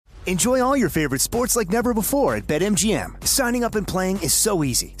Enjoy all your favorite sports like never before at BetMGM. Signing up and playing is so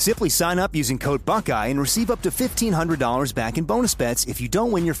easy. Simply sign up using code Buckeye and receive up to $1,500 back in bonus bets if you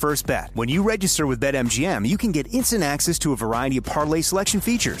don't win your first bet. When you register with BetMGM, you can get instant access to a variety of parlay selection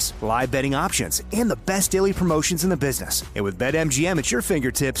features, live betting options, and the best daily promotions in the business. And with BetMGM at your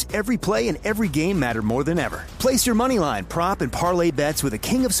fingertips, every play and every game matter more than ever. Place your moneyline, prop, and parlay bets with the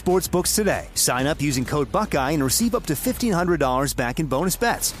king of sportsbooks today. Sign up using code Buckeye and receive up to $1,500 back in bonus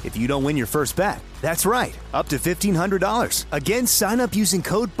bets if you don't win your first bet. That's right, up to $1,500. Again, sign up using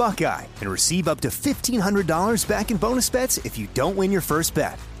code Buckeye and receive up to $1,500 back in bonus bets if you don't win your first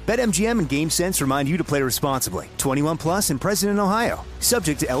bet. BetMGM and GameSense remind you to play responsibly. 21 plus and present in Ohio.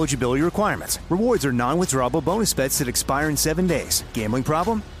 Subject to eligibility requirements. Rewards are non-withdrawable bonus bets that expire in 7 days. Gambling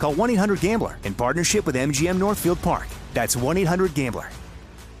problem? Call 1-800-GAMBLER in partnership with MGM Northfield Park. That's 1-800-GAMBLER.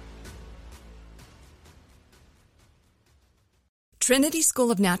 Trinity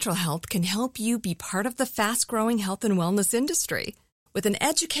School of Natural Health can help you be part of the fast-growing health and wellness industry. With an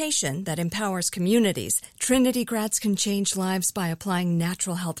education that empowers communities, Trinity grads can change lives by applying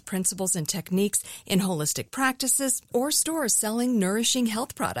natural health principles and techniques in holistic practices or stores selling nourishing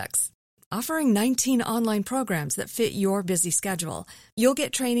health products. Offering 19 online programs that fit your busy schedule, you'll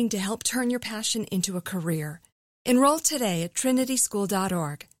get training to help turn your passion into a career. Enroll today at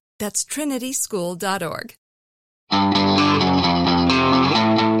trinityschool.org. That's trinityschool.org.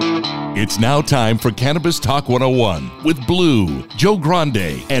 It's now time for Cannabis Talk 101 with Blue, Joe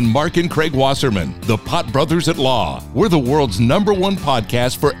Grande, and Mark and Craig Wasserman, the Pot Brothers at Law. We're the world's #1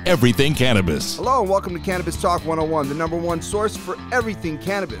 podcast for everything cannabis. Hello and welcome to Cannabis Talk 101, the #1 source for everything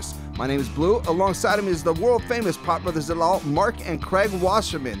cannabis. My name is Blue. Alongside him is the world-famous Pot Brothers at Law, Mark and Craig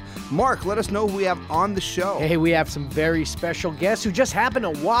Wasserman. Mark, let us know who we have on the show. Hey, we have some very special guests who just happened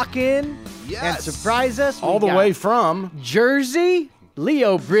to walk in and surprise us. All the way from Jersey,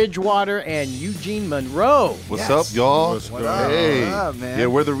 Leo Bridgewater, and Eugene Monroe. What's up, y'all? What up? Hey. What up, man? Yeah,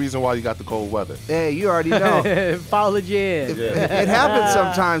 we're the reason why you got the cold weather. Hey, you already know. Follow Jen. It happens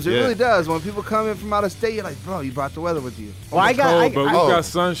sometimes. It really does. When people come in from out of state, you're like, bro, you brought the weather with you. Well, I got, but we got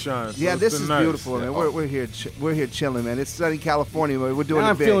sunshine. So yeah, this is nice. beautiful, man. We're here. We're here chilling, man. It's sunny California, but we're doing now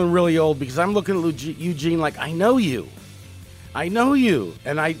it I'm big. feeling really old because I'm looking at Eugene like I know you,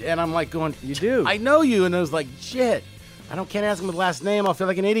 and I'm like going, you do? I know you, and I was like, shit. Can't ask him his last name. I'll feel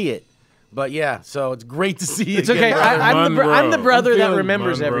like an idiot. But yeah, so it's great to see you. It's okay. I'm the brother that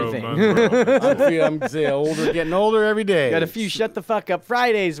remembers everything. I'm getting older every day. Got a few shut the fuck up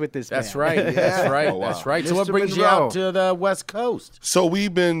Fridays with this. That's man. right. Yeah. That's right. Oh, wow. That's right. So Mr. what brings you Monroe. out to the West Coast? So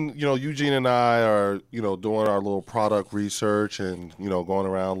we've been, Eugene and I are, doing our little product research and, going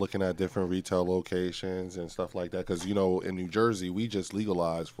around looking at different retail locations and stuff like that. Because, in New Jersey, we just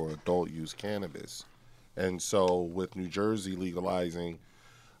legalized for adult use cannabis. And so with New Jersey legalizing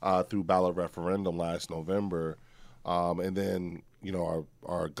through ballot referendum last November, and then,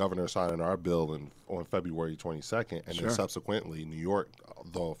 our governor signing our bill on February 22nd, and then subsequently New York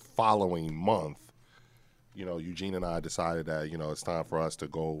the following month, Eugene and I decided that, it's time for us to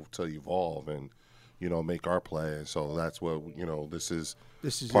go to evolve and, make our play. And so that's what, this is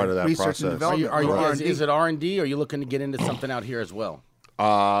part of that research and process. development. Is it R&D, or are you looking to get into something out here as well? We're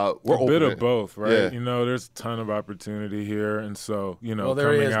a bit open of both, right? Yeah. There's a ton of opportunity here, and so there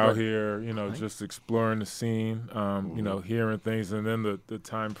coming is, out but- here, just exploring the scene, hearing things, and then the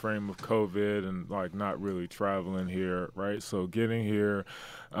time frame of COVID and like not really traveling here, right? So getting here,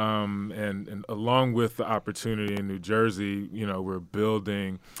 and along with the opportunity in New Jersey, we're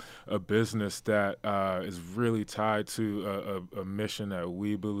building a business that is really tied to a mission that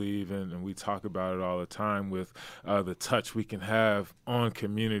we believe in, and we talk about it all the time with the touch we can have on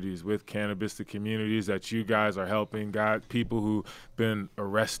communities with cannabis, the communities that you guys are helping, got people who've been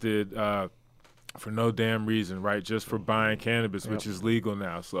arrested for no damn reason, right? Just for buying cannabis, which is legal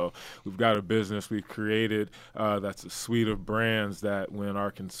now. So we've got a business we've created that's a suite of brands that when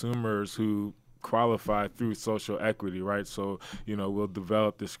our consumers who qualify through social equity, right? So, we'll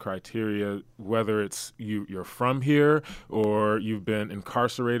develop this criteria, whether it's you're from here or you've been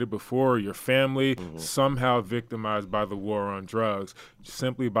incarcerated before, or your family somehow victimized by the war on drugs.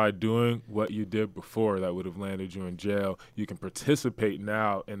 Simply by doing what you did before that would have landed you in jail, you can participate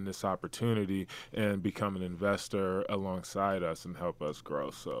now in this opportunity and become an investor alongside us and help us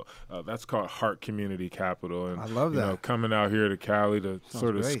grow. So that's called Heart Community Capital. And I love that. Coming out here to Cali to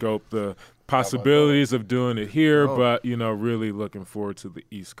sort of scope the possibilities of doing it here, but really looking forward to the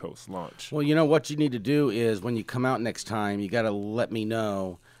East Coast launch. Well, what you need to do is when you come out next time, you got to let me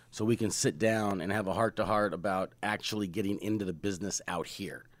know so we can sit down and have a heart-to-heart about actually getting into the business out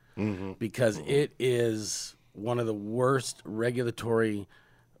here. Because it is one of the worst regulatory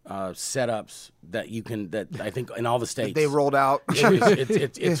setups that you can, that I think in all the states they rolled out.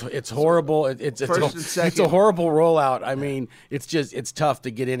 It's horrible. It's a horrible rollout. I mean, it's tough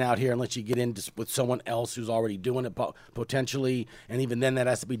to get in out here unless you get in with someone else who's already doing it potentially, and even then that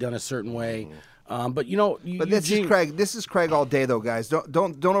has to be done a certain way. But this is Craig all day though, guys.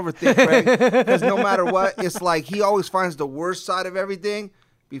 Don't overthink Craig, because no matter what, it's like he always finds the worst side of everything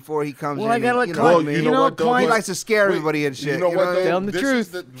before he comes in. I gotta he likes to scare everybody and shit. You know what? Tell them the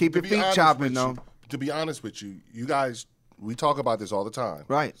truth. Keep your feet chopping, though. To be honest with you, you guys, we talk about this all the time.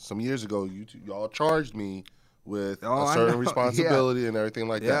 Right. Some years ago, y'all charged me with a certain responsibility and everything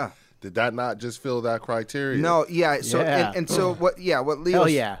like that. Did that not just fill that criteria? No, yeah. So and so what Leo's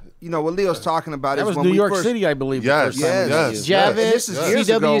what Leo's talking about that is was when New we York first, City, I believe. Yes. Javis, this is years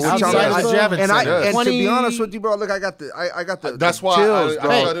ago. And to be honest with you, bro, look, I got the That's why chills, I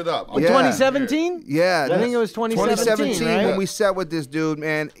bro. set it up. 2017? Yeah, I think it was 2017, right? when we sat with this dude,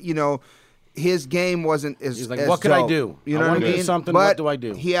 man. His game wasn't as He's like, as what could dope. I do? You know I what I wanna do mean? something, But what do I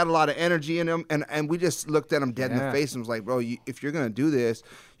do? He had a lot of energy in him, and we just looked at him dead in the face and was like, bro, if you're gonna do this,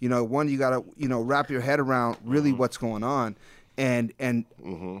 one, you gotta wrap your head around really what's going on, and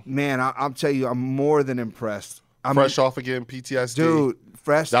man, I'll tell you, I'm more than impressed. Fresh off again, PTSD, dude.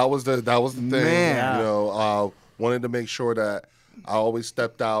 Fresh. That was the thing. Man. Wanted to make sure that I always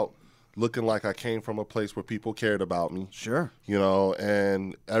stepped out looking like I came from a place where people cared about me. Sure.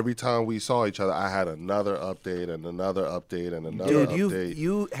 And every time we saw each other, I had another update and another update and another update. Dude,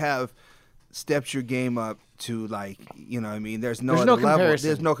 you have stepped your game up to, like, I mean, there's no comparison. level.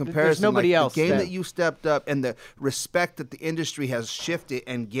 There's no comparison. There's nobody else. The game that you stepped up and the respect that the industry has shifted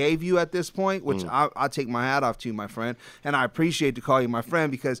and gave you at this point, which I take my hat off to you, my friend, and I appreciate to call you my friend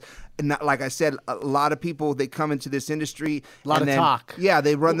because, like I said, a lot of people, they come into this industry. A lot of talk. Yeah,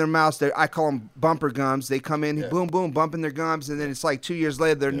 they run their mouths. I call them bumper gums. They come in, boom, boom, bumping their gums, and then it's like 2 years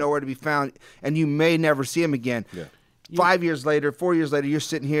later, they're nowhere to be found, and you may never see them again. Yeah. 5 years later, 4 years later, you're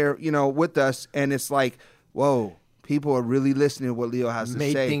sitting here, with us, and it's like, whoa, people are really listening to what Leo has to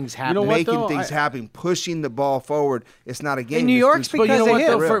say. Made things happen. Making things happen, pushing the ball forward. It's not a game. In New York's But because you know what, of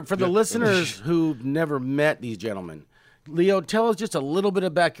him. though, for the listeners who've never met these gentlemen, Leo, tell us just a little bit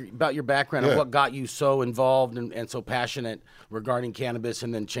about your background and what got you so involved and so passionate regarding cannabis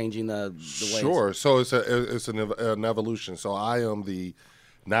and then changing the ways. Sure. So it's an evolution. So I am the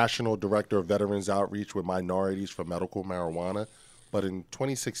National Director of Veterans Outreach with Minorities for Medical Marijuana. But in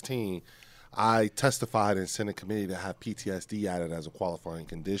 2016, I testified in Senate committee to have PTSD added as a qualifying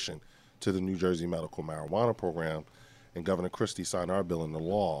condition to the New Jersey Medical Marijuana Program, and Governor Christie signed our bill into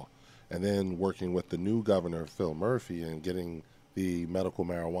law. And then working with the new governor, Phil Murphy, and getting the medical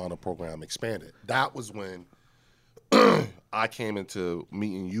marijuana program expanded. That was when I came into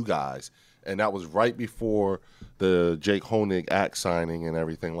meeting you guys, and that was right before the Jake Honig Act signing and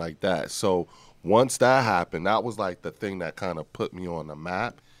everything like that. So once that happened, that was like the thing that kind of put me on the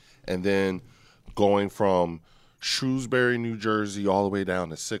map. And then going from Shrewsbury, New Jersey, all the way down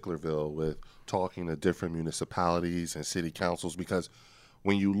to Sicklerville with talking to different municipalities and city councils, because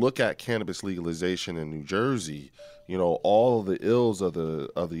when you look at cannabis legalization in New Jersey, all of the ills of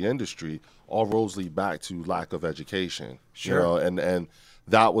the industry, all roads lead back to lack of education. Sure. And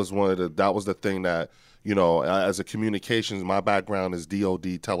that was the thing that, as a communications, my background is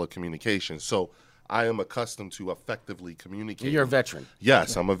DOD telecommunications. So I am accustomed to effectively communicating. You're a veteran.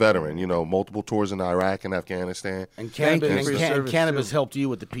 Yes, I'm a veteran. Multiple tours in Iraq and Afghanistan. And cannabis helped you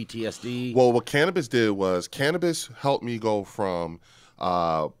with the PTSD. Well, what cannabis did was cannabis helped me go from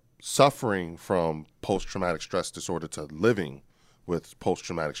suffering from post-traumatic stress disorder to living with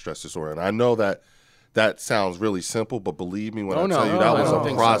post-traumatic stress disorder. And I know that sounds really simple, but believe me when I tell you that was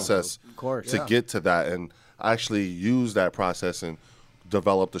a process to get to that. And I actually used that process and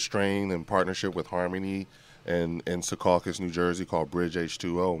developed a strain in partnership with Harmony in Secaucus, New Jersey, called Bridge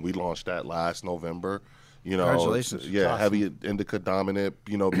H2O, and we launched that last November. Congratulations. Yeah, awesome. Heavy indica dominant,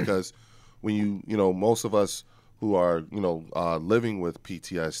 because when most of us who are, living with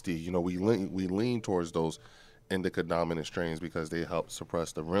PTSD, we lean towards those indica dominant strains because they help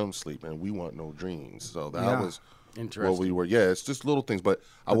suppress the REM sleep, and we want no dreams. So that was what we were. Yeah, it's just little things, but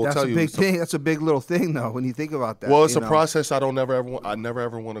I will tell you, that's a big thing. That's a big little thing, though, when you think about that. Well, it's a process I never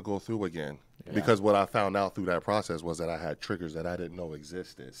ever want to go through again. Yeah. Because what I found out through that process was that I had triggers that I didn't know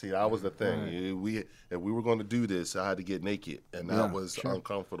existed. See, that was the thing. Right. If we were going to do this, I had to get naked, and that was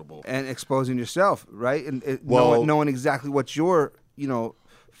uncomfortable. And exposing yourself, right? And knowing exactly what your,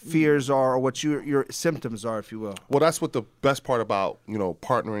 fears are or what your symptoms are, if you will. Well, that's what the best part about,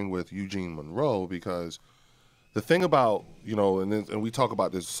 partnering with Eugene Monroe, because the thing about, and we talk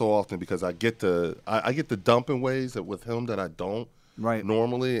about this so often because I get the dumping ways that with him that I don't.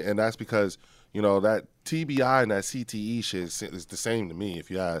 normally, and that's because that TBI and that CTE shit is the same to me, if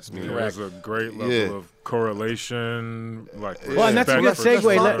you ask me. There's a great level of correlation. And that's a good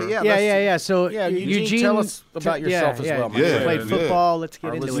segue. Yeah. So, Eugene, tell us about yourself as well. You played football. Let's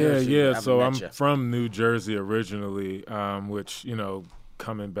get into it. Yeah. So I'm from New Jersey originally, which,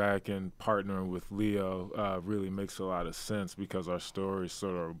 coming back and partnering with Leo really makes a lot of sense because our stories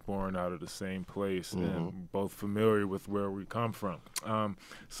sort of born out of the same place and both familiar with where we come from.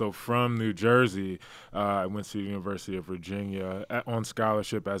 So from New Jersey, I went to the University of Virginia on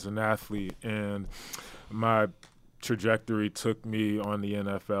scholarship as an athlete, and my trajectory took me on the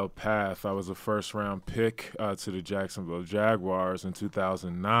NFL path. I was a first-round pick to the Jacksonville Jaguars in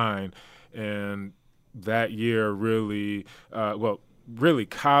 2009, and that year really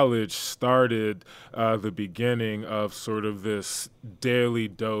college started the beginning of sort of this daily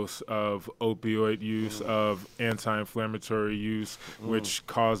dose of opioid use, of anti-inflammatory use, which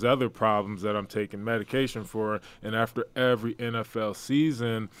caused other problems that I'm taking medication for. And after every NFL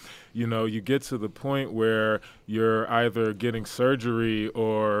season, you get to the point where you're either getting surgery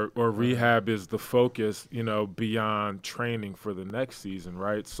or rehab is the focus, beyond training for the next season,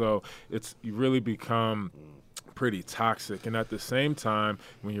 right? So you really become pretty toxic. And at the same time,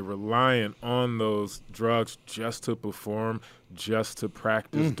 when you're reliant on those drugs just to perform, just to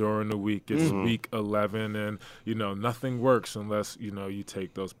practice during the week, it's week 11, and nothing works unless you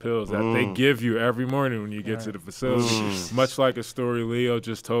take those pills that they give you every morning when you get to the facility. Much like a story Leo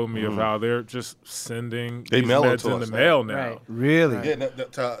just told me of how they're just sending these meds in the mail now. Right. Really? Yeah,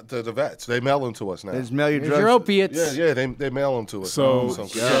 to the vets. They mail them to us now. They just mail your drugs. Your opiates. Yeah, they mail them to us.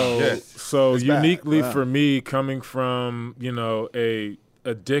 So uniquely for me, coming from a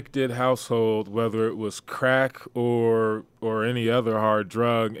addicted household, whether it was crack or any other hard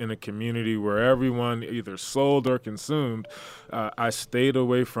drug, in a community where everyone either sold or consumed, I stayed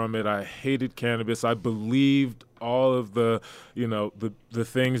away from it. I hated cannabis. I believed all of the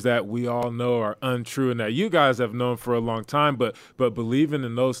things that we all know are untrue and that you guys have known for a long time, but believing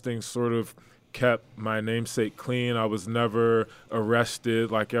in those things sort of kept my namesake clean. I was never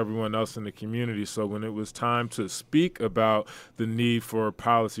arrested like everyone else in the community. So when it was time to speak about the need for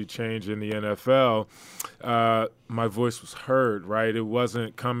policy change in the NFL, my voice was heard, right? It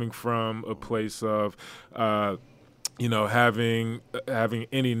wasn't coming from a place of, having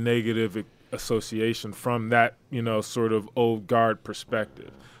any negative association from that, sort of old guard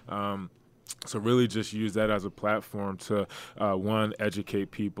perspective. So really just use that as a platform to, one, educate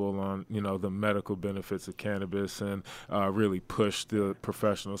people on, the medical benefits of cannabis, and really push the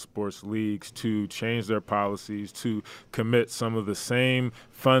professional sports leagues to change their policies, to commit some of the same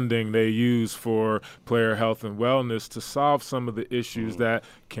funding they use for player health and wellness to solve some of the issues that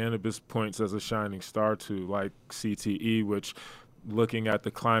cannabis points as a shining star to, like CTE, which, looking at the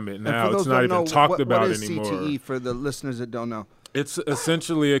climate now, it's not even talked about anymore. What is CTE for the listeners that don't know? It's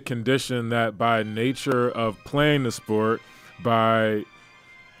essentially a condition that, by nature of playing the sport, That's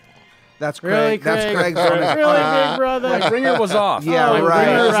Craig. That's Craig's really big brother. My ringer was off. Yeah, right.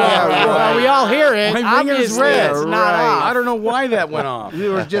 Well, we all hear it. Obviously, it's not off. I don't know why that went off. We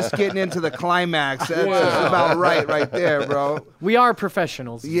were just getting into the climax. That's about right there, bro. We are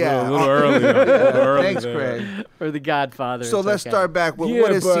professionals. A Yeah. little early. Thanks, Craig. Or the Godfather. So let's start back with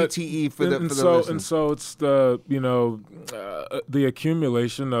what is CTE for the listeners? And so it's the the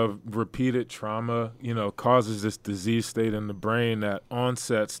accumulation of repeated trauma, causes this disease state in the brain that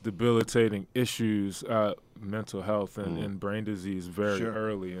onsets debilitating issues, mental health and brain disease very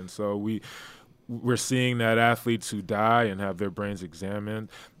early. And so we're seeing that athletes who die and have their brains examined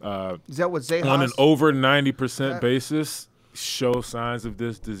is that what Zay on an over 90% basis show signs of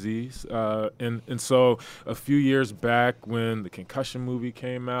this disease. And so a few years back when the concussion movie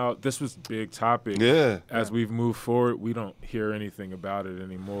came out, this was a big topic. Yeah. As we've moved forward, we don't hear anything about it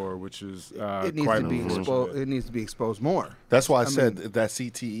anymore, which is it needs quite to be unfortunate. It needs to be exposed more. That's why I said that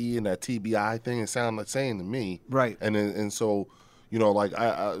CTE and that TBI thing, it sounded like saying to me. Right. And so, like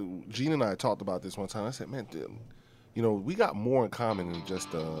Gene and I talked about this one time. I said, man, dude, we got more in common than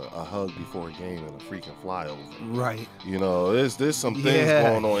just a hug before a game and a freaking flyover. Right. There's some things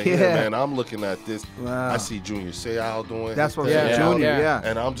going on here, man. I'm looking at this. Wow. I see Junior Seau doing. That's what Junior.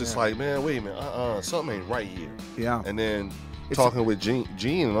 And I'm just like, man, wait a minute, something ain't right here. Yeah. And then talking with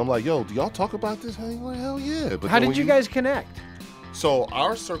Gene, and I'm like, yo, do y'all talk about this? He's like, hell yeah. But how did you guys connect? So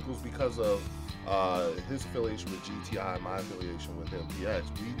our circles, because of his affiliation with GTI, my affiliation with MPX,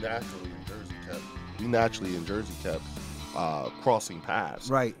 we naturally in Jersey kept crossing paths.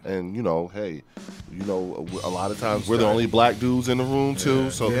 Right. And, hey, a lot of times we're the only black dudes in the room,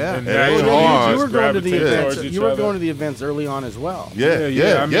 too. So And it ain't hard. You were going to the events. towards each You were other. going to the events early on as well. I mean,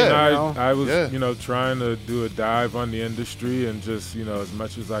 I was, Yeah. trying to do a dive on the industry and just, as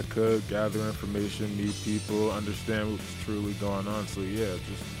much as I could, gather information, meet people, understand what's truly going on. So,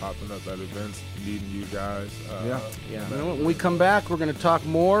 just popping up at events, meeting you guys. When we come back, we're going to talk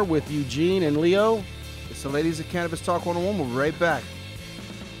more with Eugene and Leo. It's the ladies of Cannabis Talk 101. We'll be right back.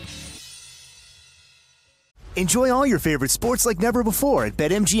 Enjoy all your favorite sports like never before at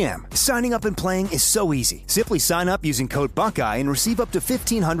BetMGM. Signing up and playing is so easy. Simply sign up using code Buckeye and receive up to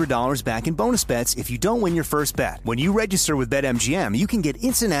 $1,500 back in bonus bets if you don't win your first bet. When you register with BetMGM, you can get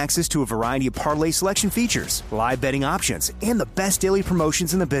instant access to a variety of parlay selection features, live betting options, and the best daily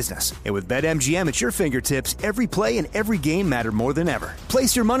promotions in the business. And with BetMGM at your fingertips, every play and every game matter more than ever.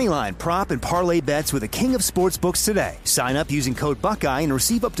 Place your moneyline, prop, and parlay bets with the king of sportsbooks today. Sign up using code Buckeye and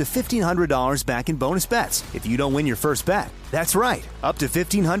receive up to $1,500 back in bonus bets if you don't win your first bet. That's right, up to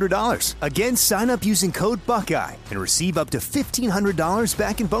 $1,500. Again, sign up using code Buckeye and receive up to $1,500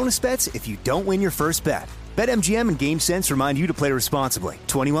 back in bonus bets if you don't win your first bet. BetMGM and GameSense remind you to play responsibly.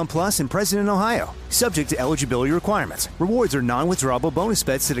 21 plus and present in Ohio. Subject to eligibility requirements. Rewards are non-withdrawable bonus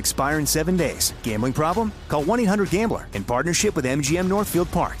bets that expire in 7 days. Gambling problem? Call 1-800-GAMBLER in partnership with MGM Northfield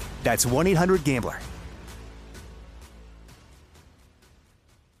Park. That's 1-800-GAMBLER.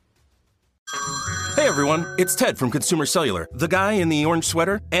 Hey everyone, it's Ted from Consumer Cellular, the guy in the orange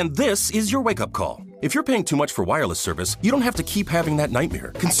sweater, and this is your wake-up call. If you're paying too much for wireless service, you don't have to keep having that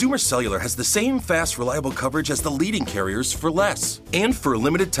nightmare. Consumer Cellular has the same fast, reliable coverage as the leading carriers for less. And for a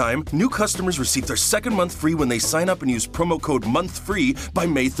limited time, new customers receive their second month free when they sign up and use promo code MONTHFREE by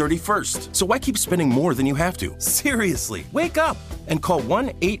May 31st. So why keep spending more than you have to? Seriously, wake up and call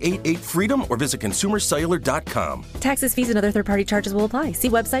 1-888-FREEDOM or visit consumercellular.com. Taxes, fees, and other third-party charges will apply. See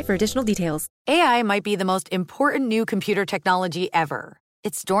website for additional details. AI might be the most important new computer technology ever.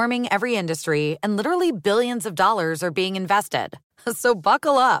 It's storming every industry, and literally billions of dollars are being invested. So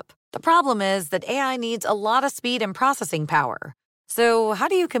buckle up. The problem is that AI needs a lot of speed and processing power. So how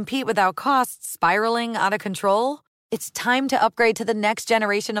do you compete without costs spiraling out of control? It's time to upgrade to the next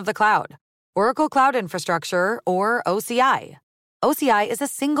generation of the cloud. Oracle Cloud Infrastructure, or OCI. OCI is a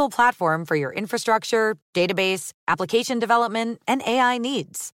single platform for your infrastructure, database, application development, and AI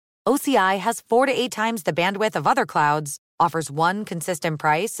needs. OCI has 4 to 8 times the bandwidth of other clouds, offers one consistent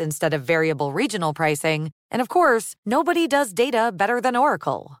price instead of variable regional pricing, and of course, nobody does data better than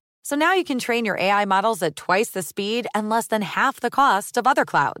Oracle. So now you can train your AI models at twice the speed and less than half the cost of other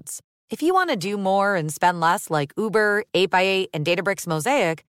clouds. If you want to do more and spend less like Uber, 8x8, and Databricks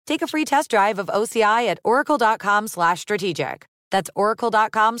Mosaic, take a free test drive of OCI at oracle.com/strategic. That's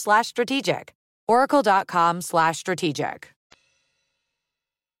oracle.com/strategic. Oracle.com/strategic.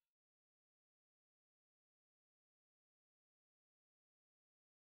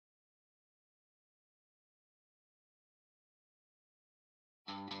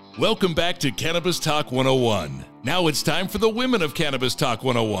 Welcome back to Cannabis Talk 101. Now it's time for the women of Cannabis Talk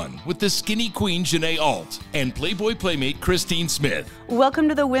 101 with the skinny queen Janae Alt and Playboy Playmate Christine Smith. Welcome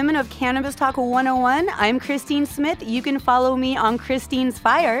to the Women of Cannabis Talk 101. I'm Christine Smith. You can follow me on Christine's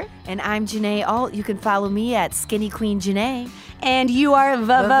Fire. And I'm Janae Alt. You can follow me at Skinny Queen Janae. And you are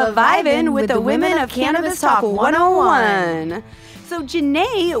vibing with the Women of Cannabis Talk 101. So,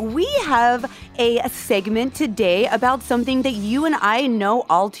 Janae, we have a segment today about something that you and I know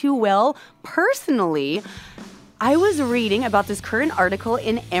all too well personally. I was reading about this current article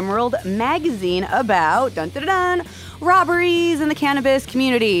in Emerald Magazine about robberies in the cannabis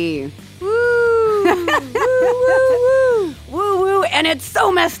community. Woo! Woo, woo, woo! Woo, woo! And it's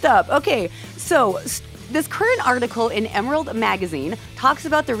so messed up. Okay, so this current article in Emerald Magazine talks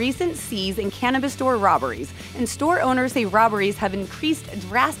about the recent seize in cannabis store robberies. And store owners say robberies have increased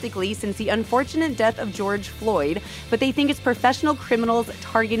drastically since the unfortunate death of George Floyd, but they think it's professional criminals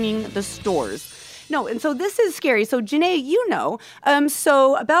targeting the stores. No, and so this is scary. So, Janae, you know,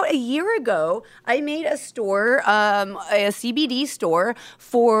 so about a year ago, I made a store, a CBD store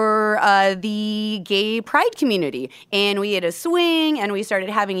for the gay pride community. And we had a swing, and we started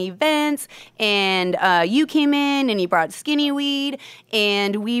having events, and you came in, and you brought skinny weed,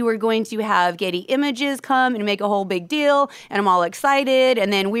 and we were going to have Getty Images come and make a whole big deal, and I'm all excited.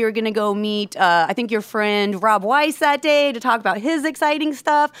 And then we were going to go meet, I think, your friend Rob Weiss that day to talk about his exciting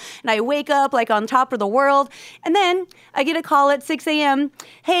stuff. And I wake up, like, on top of the world. And then I get a call at 6 a.m.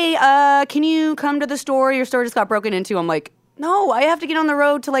 Hey, can you come to the store? Your store just got broken into. I'm like, no, I have to get on the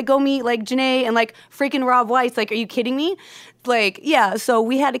road to, like, go meet, like, Janae and, like, freaking Rob Weiss. Like, are you kidding me? Like, yeah, so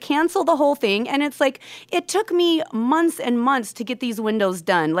we had to cancel the whole thing. And it's like, it took me months and months to get these windows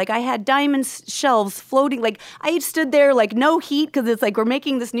done. Like, I had diamond shelves floating. Like, I stood there, like, no heat, because it's like, we're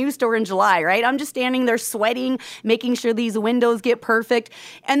making this new store in July, right? I'm just standing there sweating, making sure these windows get perfect.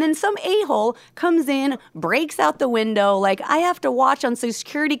 And then some a-hole comes in, breaks out the window. Like, I have to watch on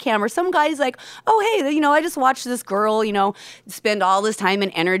security camera. Some guy's like, oh, hey, I just watched this girl, spend all this time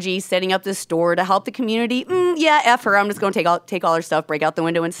and energy setting up this store to help the community. Yeah, F her. I'm just going to take all her stuff, break out the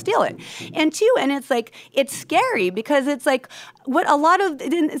window, and steal it. And two, and it's like, it's scary because it's like what a lot of,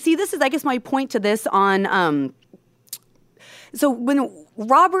 see, this is, I guess, my point to this on, so when what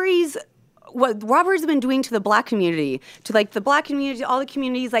robberies have been doing to the black community, all the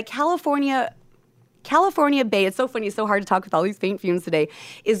communities, like California Bay, it's so funny, it's so hard to talk with all these faint fumes today,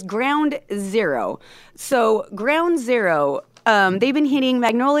 is ground zero. So ground zero, they've been hitting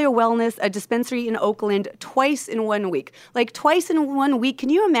Magnolia Wellness, a dispensary in Oakland, twice in 1 week. Like, twice in 1 week. Can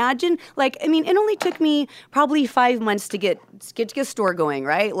you imagine? Like, I mean, it only took me probably 5 months to get a store going,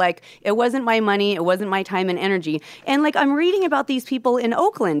 right? Like, it wasn't my money. It wasn't my time and energy. And, like, I'm reading about these people in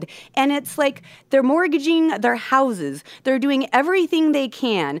Oakland, and it's like they're mortgaging their houses. They're doing everything they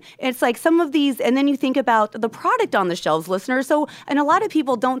can. It's like some of these, and then you think about the product on the shelves, listeners. So, and a lot of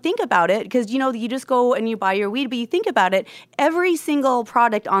people don't think about it because, you just go and you buy your weed, but you think about it. Every single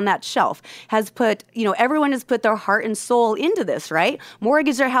product on that shelf has put, everyone has put their heart and soul into this, right?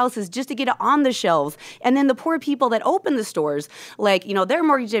 Mortgage their houses just to get it on the shelves. And then the poor people that open the stores, like, they're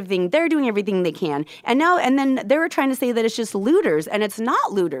mortgaging everything, they're doing everything they can. And then they were trying to say that it's just looters, and it's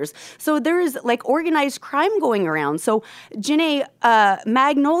not looters. So there's like organized crime going around. So Janae,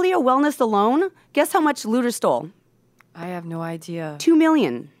 Magnolia Wellness alone, guess how much looters stole? I have no idea. $2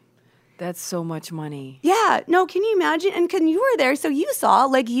 million. That's so much money. Yeah. No, can you imagine? And you were there, so you saw,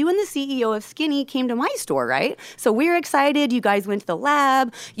 like, you and the CEO of Skinny came to my store, right? So we were excited. You guys went to the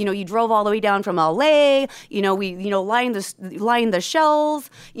lab. You drove all the way down from LA. We, lined the shelves,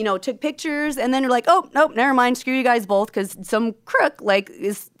 took pictures. And then you're like, oh, nope, never mind. Screw you guys both, because some crook, like,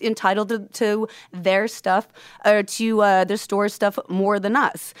 is entitled to their stuff, or to their store stuff more than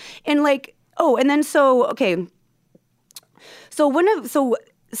us. And, like, oh, and then okay. So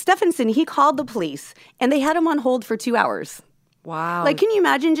Stephenson, he called the police, and they had him on hold for 2 hours. Wow. Like, can you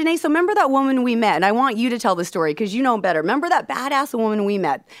imagine, Janae? So remember that woman we met? And I want you to tell the story because you know better. Remember that badass woman we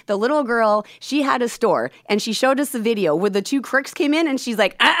met? The little girl, she had a store, and she showed us the video where the two crooks came in, and she's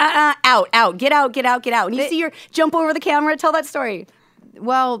like, out, get out. And you see her jump over the camera. Tell that story.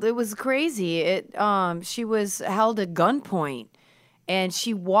 Well, it was crazy. She was held at gunpoint. And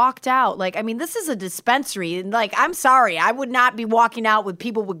she walked out. Like, I mean, this is a dispensary. And, like, I'm sorry. I would not be walking out with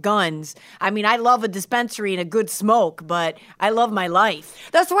people with guns. I mean, I love a dispensary and a good smoke, but I love my life.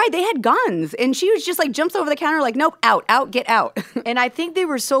 That's right. They had guns. And she was just, like, jumps over the counter like, nope, out, get out. And I think they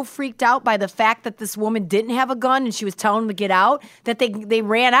were so freaked out by the fact that this woman didn't have a gun and she was telling them to get out that they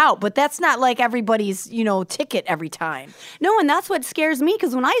ran out. But that's not like everybody's, ticket every time. No, and that's what scares me,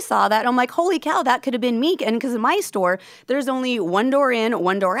 because when I saw that, I'm like, holy cow, that could have been me. And because in my store, there's only one door in,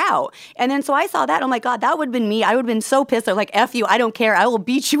 one door out. And then so I saw that, I'm like, God, that would have been me. I would have been so pissed. I'm like, F you, I don't care. I will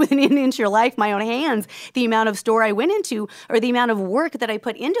beat you within an inch of your life, my own hands, the amount of store I went into, or the amount of work that I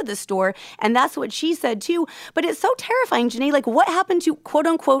put into the store. And that's what she said too. But it's so terrifying, Janae, like, what happened to quote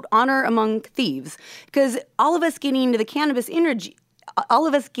unquote honor among thieves? Because all of us getting into the cannabis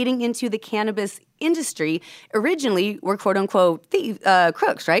industry originally were quote unquote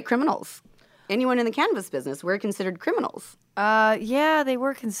crooks, right? Criminals. Anyone in the cannabis business were considered criminals. Yeah, they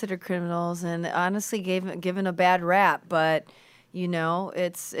were considered criminals, and honestly given a bad rap. But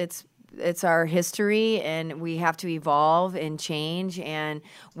it's our history, and we have to evolve and change. And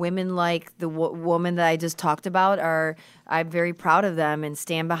women like the woman that I just talked about I'm very proud of them and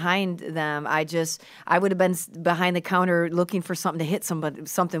stand behind them. I would have been behind the counter looking for something to hit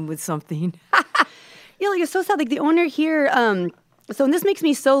something with something. Yeah, like, it's so sad. Like, the owner here. So this makes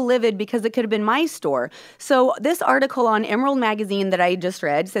me so livid because it could have been my store. So this article on Emerald Magazine that I just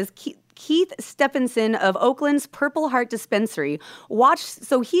read says Keith Stephenson of Oakland's Purple Heart Dispensary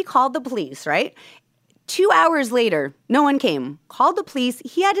so he called the police, right? 2 hours later, no one came. Called the police.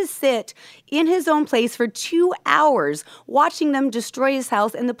 He had to sit in his own place for 2 hours watching them destroy his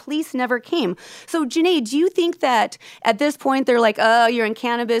house, and the police never came. So, Janae, do you think that at this point they're like, oh, you're in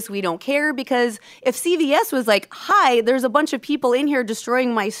cannabis, we don't care? Because if CVS was like, hi, there's a bunch of people in here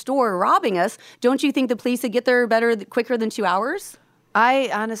destroying my store, robbing us, don't you think the police would get there quicker than 2 hours? I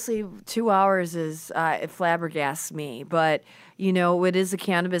honestly, 2 hours it flabbergasts me, but it is a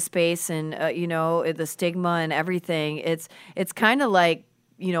cannabis space, and the stigma and everything. It's kind of like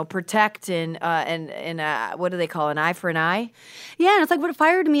protect and what do they call an eye for an eye? Yeah, and it's like what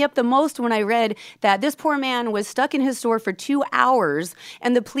fired me up the most when I read that this poor man was stuck in his store for 2 hours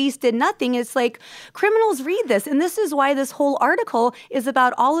and the police did nothing. It's like criminals read this, and this is why this whole article is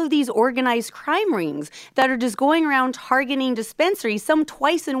about all of these organized crime rings that are just going around targeting dispensaries, some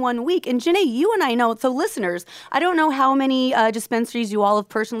twice in 1 week. And Janae, you and I know, so listeners, I don't know how many dispensaries you all have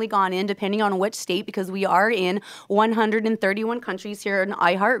personally gone in, depending on which state, because we are in 131 countries here on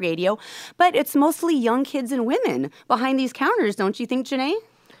iHeartRadio, but it's mostly young kids and women behind these counters, don't you think, Janae?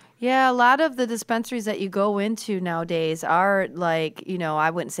 Yeah, a lot of the dispensaries that you go into nowadays are like, I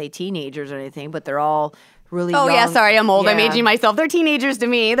wouldn't say teenagers or anything, but they're all really young. Yeah, sorry, I'm old. Yeah. I'm aging myself. They're teenagers to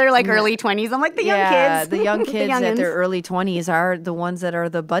me. They're like early 20s. I'm like the young kids. Yeah, the young kids at their early 20s are the ones that are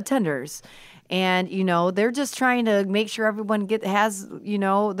the bud tenders. And, they're just trying to make sure everyone has,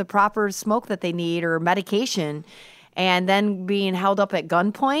 the proper smoke that they need or medication. And then being held up at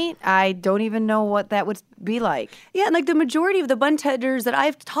gunpoint, I don't even know what that would be like. Yeah, and like the majority of the bud tenders that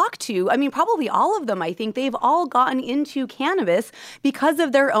I've talked to, I mean, probably all of them, I think, they've all gotten into cannabis because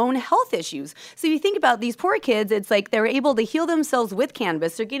of their own health issues. So you think about these poor kids, it's like they're able to heal themselves with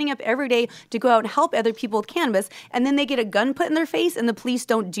cannabis. They're getting up every day to go out and help other people with cannabis, and then they get a gun put in their face and the police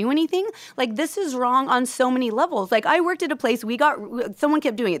don't do anything. Like, this is wrong on so many levels. Like, I worked at a place, someone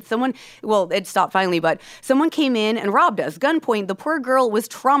kept doing it. It stopped finally, but someone came in and robbed us. Gunpoint. The poor girl was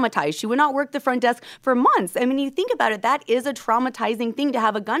traumatized. She would not work the front desk for months. I mean, you think about it, that is a traumatizing thing to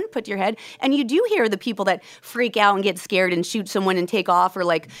have a gun put to your head. And you do hear the people that freak out and get scared and shoot someone and take off, or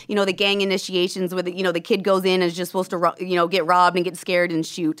like, the gang initiations where the kid goes in and is just supposed to, get robbed and get scared and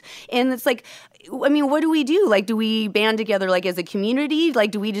shoot. And it's like, I mean, what do we do? Like, do we band together, like, as a community?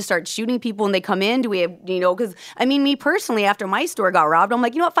 Like, do we just start shooting people when they come in? Do we have, because, I mean, me personally, after my store got robbed, I'm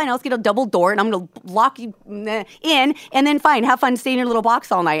like, fine, let's get a double door and I'm going to lock you in, and then fine, have fun staying in your little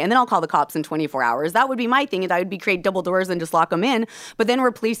box all night, and then I'll call the cops in 24 hours. That would be my thing, is I would be create double doors and just lock them in, but then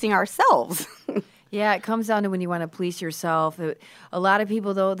we're policing ourselves. Yeah, it comes down to when you want to police yourself. A lot of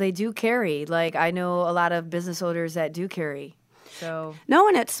people, though, they do carry. Like, I know a lot of business owners that do carry. So. No,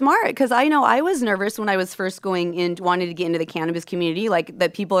 and it's smart, because I know I was nervous when I was first going in, wanted to get into the cannabis community, like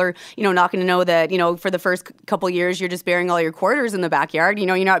that people are, not going to know that, for the first couple years, you're just burying all your quarters in the backyard.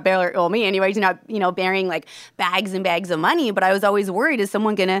 You're not bearing, me anyways, you're not, burying like bags and bags of money. But I was always worried, is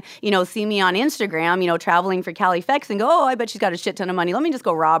someone going to, see me on Instagram, traveling for Cali Fex and go, oh, I bet she's got a shit ton of money. Let me just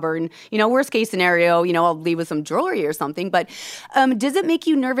go rob her. And, worst case scenario, I'll leave with some jewelry or something. But does it make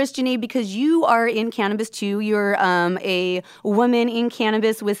you nervous, Janae, because you are in cannabis too? You're a woman in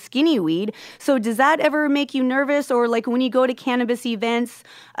cannabis with Skinny Weed. So does that ever make you nervous? Or like when you go to cannabis events,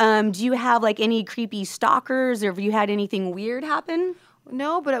 do you have like any creepy stalkers, or have you had anything weird happen?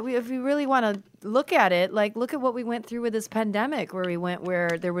 No, but if we really want to look at it, like look at what we went through with this pandemic,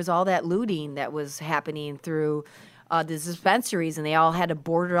 where there was all that looting that was happening through the dispensaries, and they all had to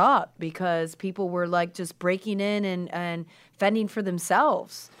board it up because people were like just breaking in and fending for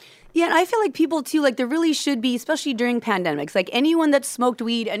themselves. Yeah, and I feel like people, too, like there really should be, especially during pandemics, like anyone that smoked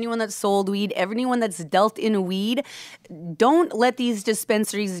weed, anyone that sold weed, anyone that's dealt in weed, don't let these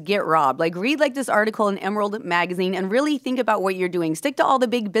dispensaries get robbed. Like, read like this article in Emerald Magazine and really think about what you're doing. Stick to all the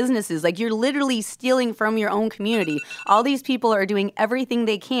big businesses. Like, you're literally stealing from your own community. All these people are doing everything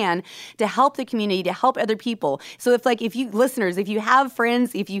they can to help the community, to help other people. So if you, listeners, if you have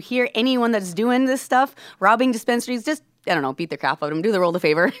friends, if you hear anyone that's doing this stuff, robbing dispensaries, just, I don't know, beat the crap out of them. Do the world a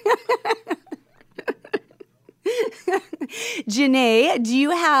favor. Janae, do you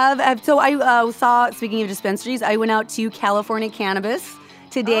have, so I saw, speaking of dispensaries, I went out to California Cannabis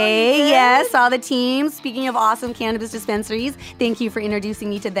today. Yes, saw the team. Speaking of awesome cannabis dispensaries, thank you for introducing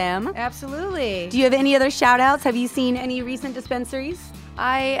me to them. Absolutely. Do you have any other shout outs? Have you seen any recent dispensaries?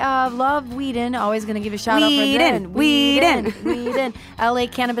 I love Whedon. Always going to give a shout out for them. Whedon. LA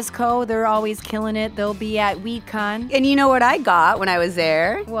Cannabis Co. They're always killing it. They'll be at WeedCon. And you know what I got when I was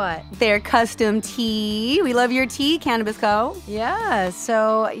there? What? Their custom tea. We love your tea, Cannabis Co. Yeah.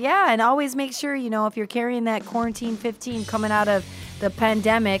 So, and always make sure, if you're carrying that quarantine 15 coming out of the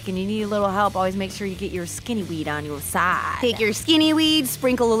pandemic and you need a little help, always make sure you get your Skinny Weed on your side. Take your Skinny Weed,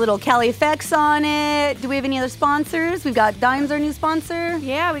 sprinkle a little Cali Fex on it. Do we have any other sponsors? We've got Dime's our new sponsor.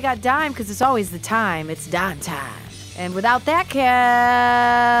 Yeah, we got Dime, because it's always the time. It's Dime time. And without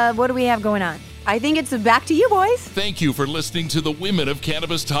that, what do we have going on? I think it's back to you, boys. Thank you for listening to the Women of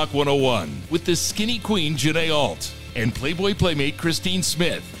Cannabis Talk 101 with the Skinny Queen, Janae Alt, and Playboy Playmate, Christine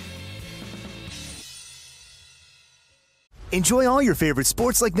Smith. Enjoy all your favorite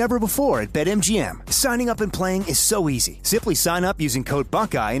sports like never before at BetMGM. Signing up and playing is so easy. Simply sign up using code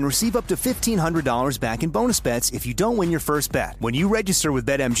Buckeye and receive up to $1,500 back in bonus bets if you don't win your first bet. When you register with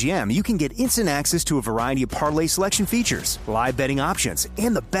BetMGM, you can get instant access to a variety of parlay selection features, live betting options,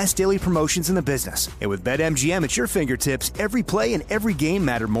 and the best daily promotions in the business. And with BetMGM at your fingertips, every play and every game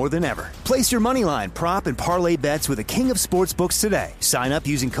matter more than ever. Place your moneyline, prop, and parlay bets with the king of sportsbooks today. Sign up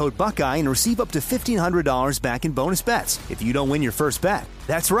using code Buckeye and receive up to $1,500 back in bonus bets if you don't win your first bet.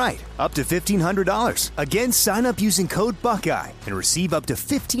 That's right, up to $1,500. Again, sign up using code Buckeye and receive up to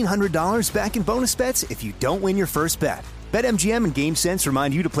 $1,500 back in bonus bets if you don't win your first bet. BetMGM and GameSense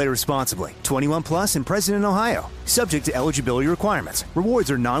remind you to play responsibly. 21 plus and present in Ohio. Subject to eligibility requirements.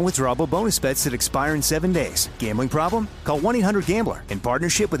 Rewards are non-withdrawable bonus bets that expire in 7 days. Gambling problem? Call 1-800-GAMBLER in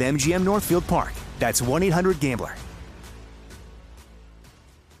partnership with MGM Northfield Park. That's 1-800-GAMBLER.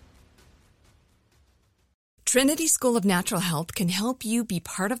 Trinity School of Natural Health can help you be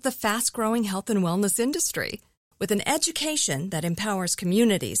part of the fast-growing health and wellness industry. With an education that empowers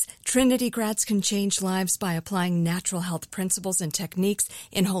communities, Trinity grads can change lives by applying natural health principles and techniques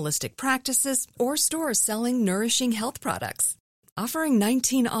in holistic practices or stores selling nourishing health products. Offering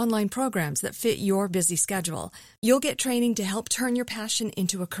 19 online programs that fit your busy schedule, you'll get training to help turn your passion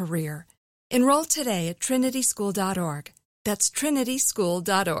into a career. Enroll today at trinityschool.org. That's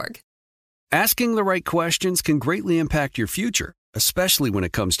trinityschool.org. Asking the right questions can greatly impact your future, especially when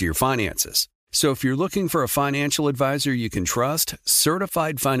it comes to your finances. So if you're looking for a financial advisor you can trust,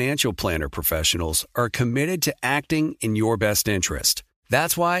 certified financial planner professionals are committed to acting in your best interest.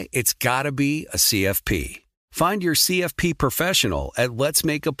 That's why it's got to be a CFP. Find your CFP professional at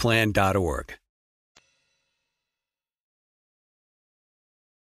letsmakeaplan.org.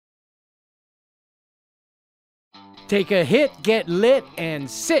 Take a hit, get lit, and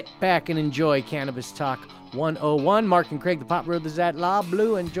sit back and enjoy Cannabis Talk 101. Mark and Craig, the Pop Brothers at Law,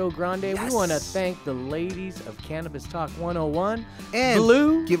 Blue and Joe Grande. Yes. We want to thank the ladies of Cannabis Talk 101. And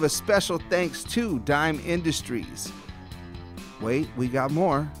Blue, give a special thanks to Dime Industries. Wait, we got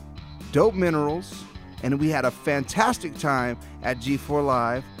more. Dope Minerals. And we had a fantastic time at G4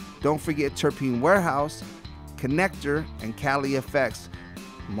 Live. Don't forget Terpene Warehouse, Connector, and Cali FX.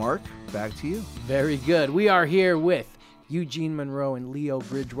 Mark, back to you. Very good. We are here with Eugene Monroe and Leo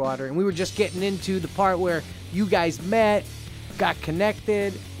Bridgewater, and we were just getting into the part where you guys met, got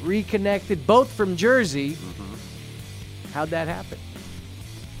connected, reconnected, both from Jersey. Mm-hmm. How'd that happen?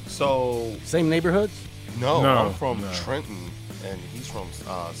 So... Same neighborhoods? No, I'm from Trenton, and he's from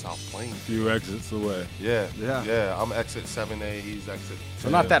South Plains. A few exits away. Yeah. I'm exit 7A, he's exit 10. So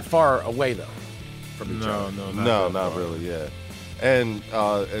not that far away, though, from each other. No, not really, yeah. And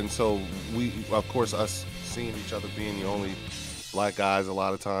so we, of course, us seeing each other, being the only black guys a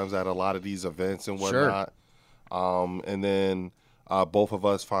lot of times at a lot of these events and whatnot. Sure. And then both of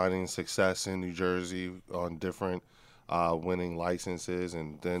us finding success in New Jersey on different winning licenses,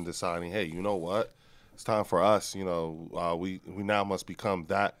 and then deciding, hey, you know what? It's time for us, we now must become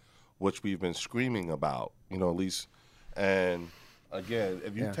that which we've been screaming about, at least. And again,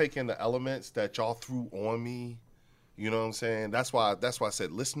 if you take in the elements that y'all threw on me, you know what I'm saying? That's why I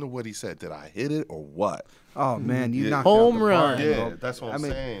said, listen to what he said. Did I hit it or what? Oh, man, you knocked home out the run. park, yeah, that's what I'm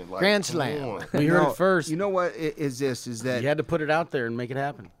saying. Like, Grand slam. We heard it first. You know what is this? Is that you had to put it out there and make it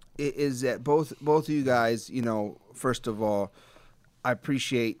happen. Is that both of you guys, first of all, I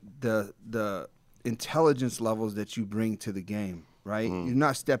appreciate the intelligence levels that you bring to the game. Right, you're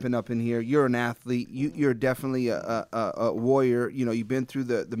not stepping up in here. You're an athlete. You're definitely a warrior. You've been through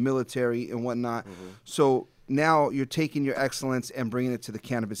the military and whatnot. So now you're taking your excellence and bringing it to the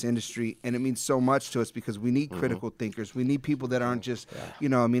cannabis industry, and it means so much to us because we need critical thinkers. We need people that aren't just,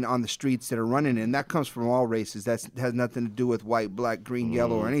 on the streets that are running it. And that comes from all races. That has nothing to do with white, black, green,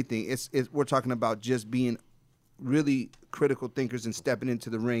 yellow, or anything. We're talking about just being really critical thinkers and stepping into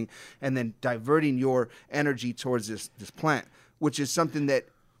the ring and then diverting your energy towards this plant, which is something that,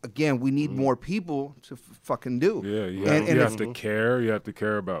 again, we need more people to fucking do. Yeah, you have to care. You have to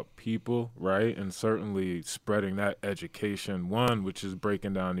care about people, right? And certainly spreading that education, which is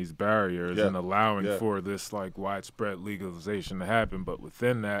breaking down these barriers and allowing for this widespread legalization to happen. But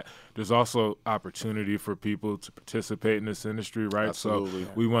within that, there's also opportunity for people to participate in this industry, right? Absolutely.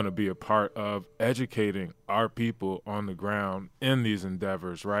 So we want to be a part of educating our people on the ground in these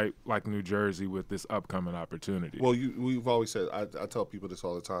endeavors, right? Like New Jersey with this upcoming opportunity. Well, we've always said, I tell people this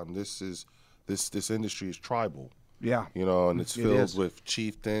all the time, this industry is tribal. Yeah. And it's filled with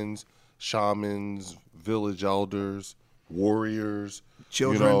chieftains, shamans, village elders, warriors,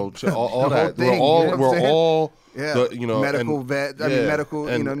 children, all that. We're all medical vet. Medical.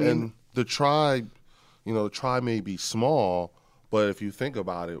 And the tribe the tribe may be small, but if you think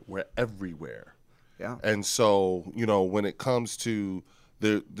about it, we're everywhere. Yeah. And so, when it comes to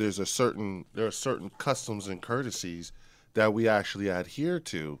there are certain customs and courtesies that we actually adhere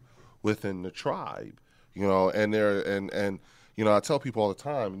to within the tribe, and I tell people all the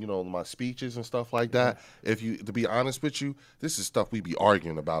time, my speeches and stuff like that, to be honest with you, this is stuff we be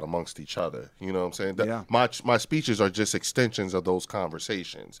arguing about amongst each other. You know what I'm saying? My speeches are just extensions of those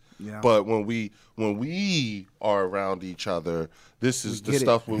conversations. Yeah. But when we are around each other, this is the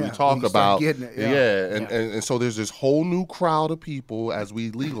stuff we talk about. And so there's this whole new crowd of people as we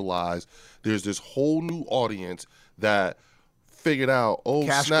legalize. There's this whole new audience that figured out,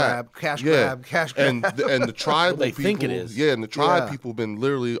 cash snap, grab, and the tribal they people, think it is. And the tribe people been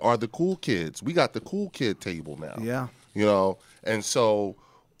literally are the cool kids. We got the cool kid table now. Yeah, and so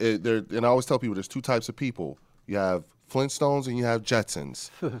and I always tell people there's two types of people. You have Flintstones and you have Jetsons,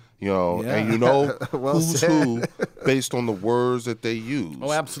 and who's who based on the words that they use.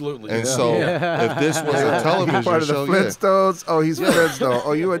 Oh, absolutely. And so if this was a television part of the show, Flintstones, oh, he's Flintstone.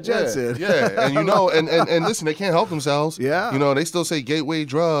 Oh, you a Jetson. And listen, they can't help themselves. They still say gateway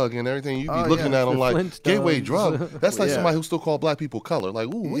drug and everything. You be looking at them like gateway drug. That's like somebody who still call black people color. Like,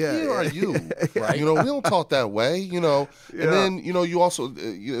 ooh, what year are you? Right? We don't talk that way. And then you also,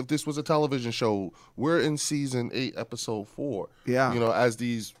 if this was a television show, we're in season 8, episode 4.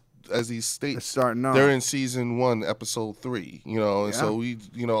 As these states starting off, they're in season 1, episode 3. And so we,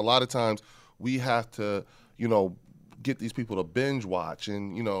 a lot of times we have to, get these people to binge watch,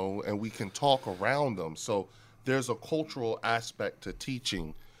 and and we can talk around them. So there's a cultural aspect to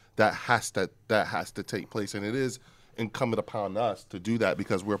teaching that has to take place, and it is incumbent upon us to do that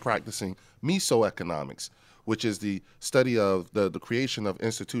because we're practicing mesoeconomics, which is the study of the creation of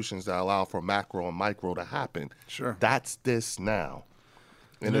institutions that allow for macro and micro to happen. Sure. That's this now.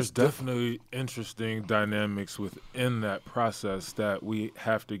 And there's definitely interesting dynamics within that process that we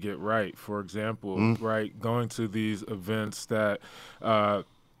have to get right. For example, going to these events that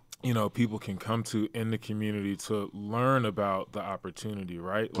people can come to in the community to learn about the opportunity,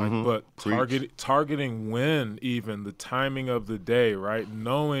 right? But targeting when, even the timing of the day, right?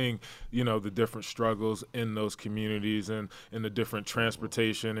 Knowing, the different struggles in those communities and the different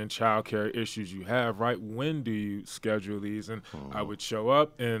transportation and childcare issues you have, right? When do you schedule these? And I would show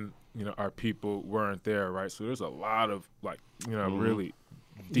up and, our people weren't there, right? So there's a lot of really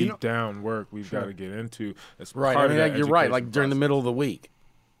deep down work we've got to get into. As right. Part of that you're right. Like during the middle of the week.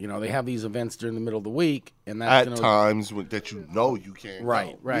 They have these events during the middle of the week, and that's at times that you can't.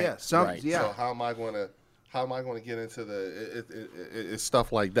 Right. Yeah. So how am I going to get into it's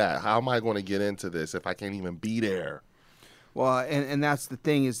stuff like that? How am I going to get into this if I can't even be there? Well, and that's the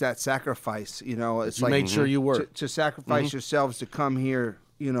thing, is that sacrifice. It's you like make sure you work to sacrifice yourselves to come here.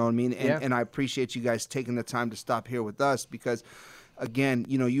 You know what I mean? And I appreciate you guys taking the time to stop here with us because, again,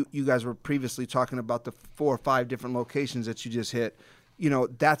 you guys were previously talking about the 4 or 5 different locations that you just hit.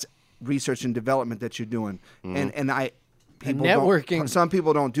 That's research and development that you're doing. And networking. Some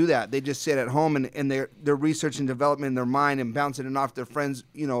people don't do that. They just sit at home and they're researching development in their mind and bouncing it off their friends,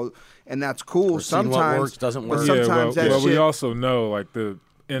 and that's cool. Sometimes what works doesn't work. Sometimes we also know the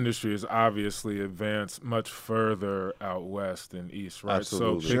industry is obviously advanced much further out west and east, right?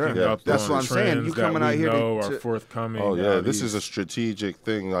 Absolutely. So picking up that's on what I'm saying. You coming out here are forthcoming. Oh yeah, this is a strategic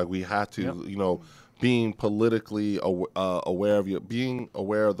thing. Like we have to, being politically aware of being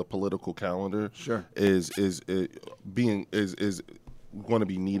aware of the political calendar. Sure. is going to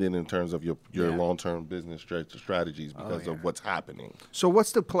be needed in terms of your long-term business strategies because of what's happening. So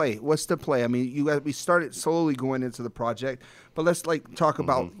what's the play? I mean, we started slowly going into the project, but let's talk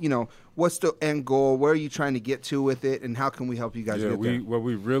about, what's the end goal? Where are you trying to get to with it, and how can we help you guys get there? What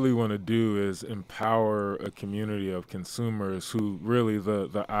we really want to do is empower a community of consumers who really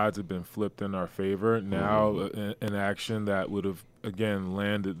the odds have been flipped in our favor. Now an action that would have again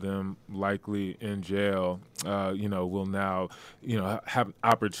landed them likely in jail, will now, have an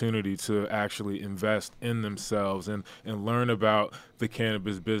opportunity to actually invest in themselves and learn about the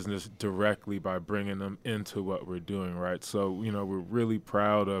cannabis business directly by bringing them into what we're doing, right? So, we're really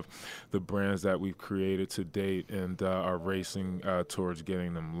proud of the brands that we've created to date and are racing towards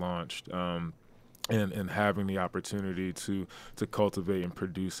getting them launched. And having the opportunity to cultivate and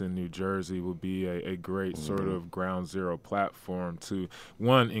produce in New Jersey will be a great sort of ground zero platform to,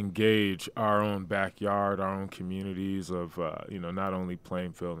 one, engage our own backyard, our own communities of, not only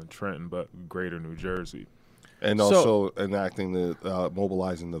Plainfield and Trenton, but greater New Jersey. And also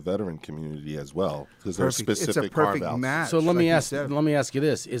mobilizing the veteran community as well, because there's specific carve-outs. So let me ask you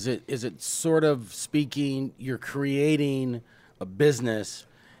this: Is it sort of speaking? You're creating a business,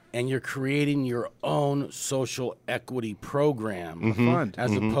 and you're creating your own social equity program fund.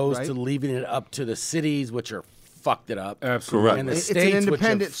 as opposed to leaving it up to the cities, which are fucked it up. Absolutely. And the It's states, an independent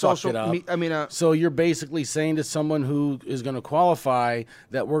which have fucked social. it up. So you're basically saying to someone who is going to qualify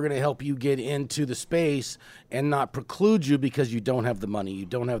that we're going to help you get into the space and not preclude you because you don't have the money, you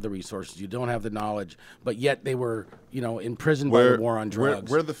don't have the resources, you don't have the knowledge, but yet they were, imprisoned by the war on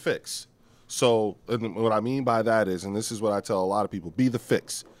drugs. We're the fix. So and what I mean by that is, and this is what I tell a lot of people, be the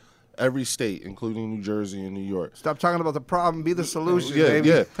fix. Every state, including New Jersey and New York. Stop talking about the problem, be the solution, yeah, baby.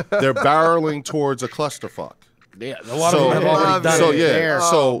 Yeah, they're barreling towards a clusterfuck. Yeah, a lot of them have already done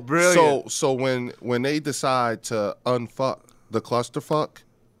it. So when they decide to unfuck the clusterfuck,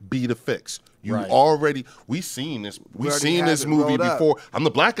 be the fix. We've seen this. We've seen this movie before. I'm the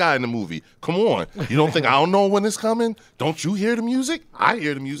black guy in the movie. Come on, you don't think I don't know when it's coming? Don't you hear the music? I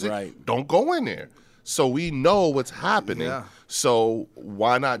hear the music. Right. Don't go in there. So we know what's happening. Yeah. So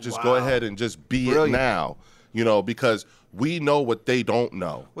why not just go ahead and just be it now? Because we know what they don't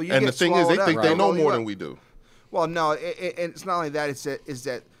know. Well, and the thing is, they think they know more than we do. Well, no, it's not only that. It's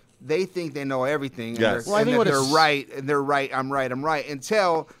that they think they know everything. Yes. And they're right. And they're right. I'm right.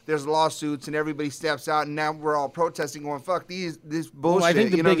 Until there's lawsuits and everybody steps out, and now we're all protesting, going, "Fuck this bullshit." Well, I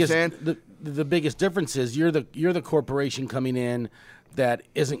think you know what I'm saying? the biggest difference is you're the corporation coming in that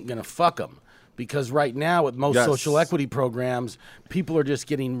isn't going to fuck them. Because right now, with most social equity programs, people are just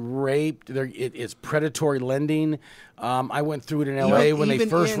getting raped. It's predatory lending. I went through it in L.A. when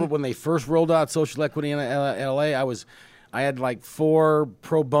they first rolled out social equity in L.A. I had like 4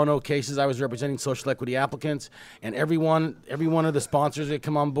 pro bono cases. I was representing social equity applicants, and every one of the sponsors that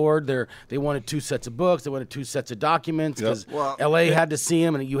come on board, they wanted 2 sets of books, they wanted 2 sets of documents because LA had to see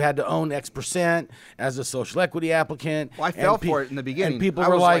them, and you had to own X% as a social equity applicant. Well, I fell for it in the beginning. And people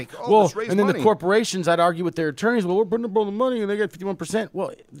were like, and then the corporations, I'd argue with their attorneys, well, we're putting up all the money, and they got 51%.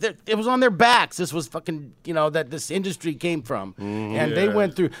 Well, it was on their backs. This was fucking, that this industry came from. And they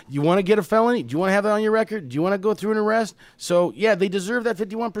went through, you want to get a felony? Do you want to have that on your record? Do you want to go through an arrest? So, yeah, they deserve that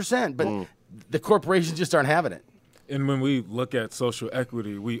 51%, but the corporations just aren't having it. And when we look at social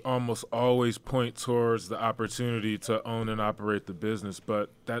equity, we almost always point towards the opportunity to own and operate the business,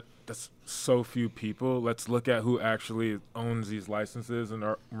 but that's so few people. Let's look at who actually owns these licenses and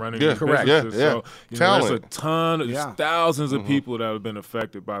are running these businesses. So, there's a ton, thousands of people that have been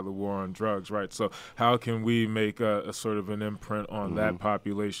affected by the war on drugs, right? So how can we make a sort of an imprint on that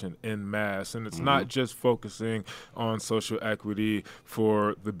population en masse? And it's not just focusing on social equity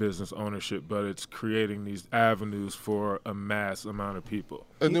for the business ownership, but it's creating these avenues for a mass amount of people.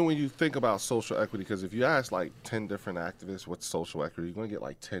 And then when you think about social equity, because if you ask like 10 different activists what's social equity, you're going to get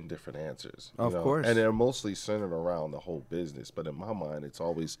like 10 different answers. Of course. And they're mostly centered around the whole business. But in my mind, it's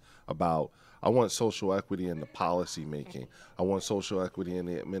always about, I want social equity in the policy making. I want social equity in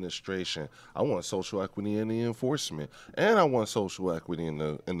the administration. I want social equity in the enforcement. And I want social equity in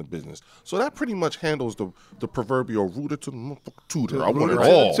the business. So that pretty much handles the proverbial rooter to the tutor. I want it all.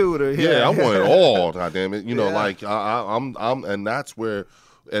 I want it all, goddammit. Like I'm and that's where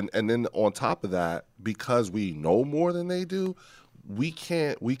and then on top of that, because we know more than they do, we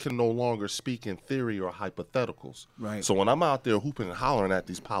can no longer speak in theory or hypotheticals. Right. So when I'm out there hooping and hollering at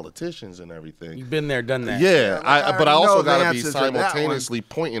these politicians and everything, you've been there, done that. Yeah, but I also got to be simultaneously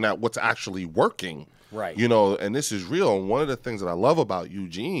pointing at what's actually working. Right. And this is real. And one of the things that I love about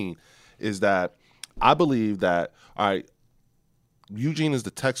Eugene is that I believe that Eugene is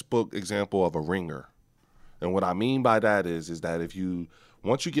the textbook example of a ringer. And what I mean by that is that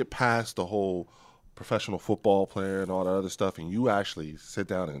once you get past the whole professional football player and all that other stuff, and you actually sit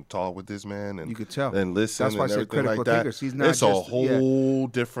down and talk with this man, and you could tell, and listen, that's why and I said everything critical like that. thinkers. He's not it's a whole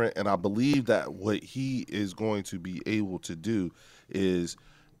different, and I believe that what he is going to be able to do is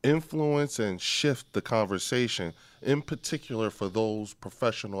influence and shift the conversation, in particular for those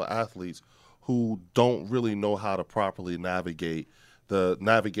professional athletes who don't really know how to properly navigate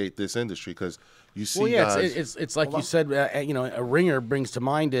this industry, because you see guys. It's like you said, a ringer brings to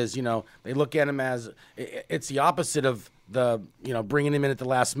mind is, they look at him as, it's the opposite of the, bringing him in at the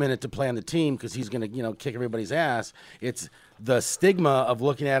last minute to play on the team because he's going to, kick everybody's ass. It's the stigma of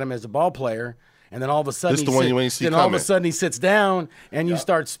looking at him as a ball player, and then all of a sudden he sits down and you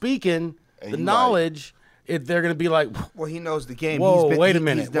start speaking and the knowledge. They're going to be like, well, he knows the game. Whoa, wait a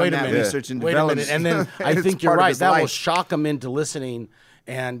minute. Research and development. And then I think you're right. That will shock them into listening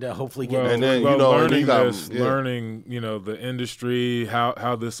and hopefully get learning the industry,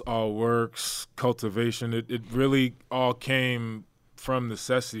 how this all works, cultivation. It really all came from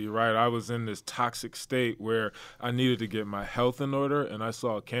necessity, right? I was in this toxic state where I needed to get my health in order, and I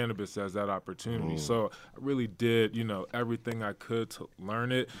saw cannabis as that opportunity. So I really did, everything I could to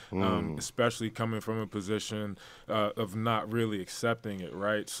learn it, especially coming from a position of not really accepting it,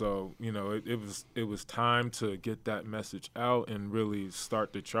 right? So, it was time to get that message out and really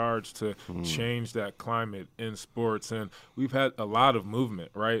start the charge to change that climate in sports. And we've had a lot of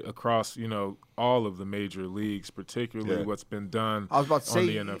movement, right, across, all of the major leagues, particularly what's been done I was about to on say,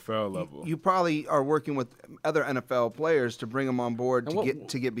 the NFL level. You probably are working with other NFL players to bring them on board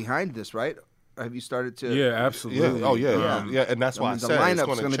to get behind this, right? Have you started to? Yeah, absolutely. Yeah. Oh, yeah. And that's why the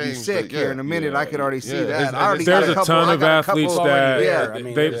lineup's going to be sick here in a minute. I could already see that. There's a ton of athletes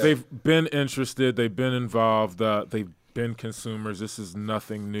that they've been interested, they've been involved, they've been consumers. This is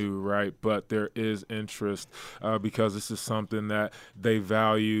nothing new, right? But there is interest because this is something that they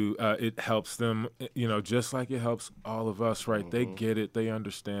value. It helps them, just like it helps all of us, right? They get it. They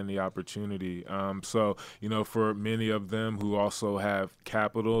understand the opportunity. So, for many of them who also have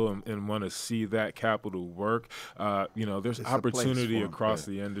capital and want to see that capital work, there's opportunity across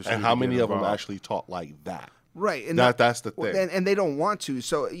the industry. And how many of them actually talk like that? Right, and that's the thing, and they don't want to.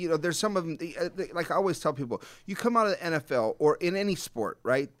 So there's some of them. Like I always tell people, you come out of the NFL or in any sport,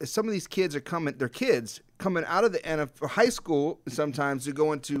 right? Some of these kids are coming. They're kids coming out of the NFL, high school sometimes to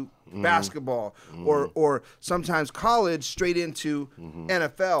go into basketball or sometimes college straight into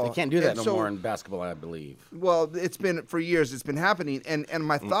NFL. They can't do that no more in basketball, I believe. Well, it's been for years. It's been happening, and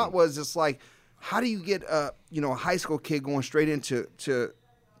my thought was, it's like, how do you get a high school kid going straight into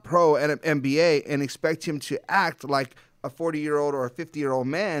pro and MBA and expect him to act like a 40-year-old or a 50-year-old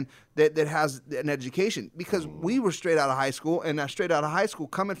man that has an education? Because we were straight out of high school, and straight out of high school,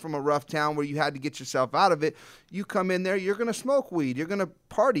 coming from a rough town where you had to get yourself out of it, you come in there, you're going to smoke weed, you're going to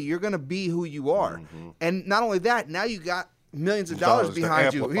party, you're going to be who you are. And not only that, now you got millions of dollars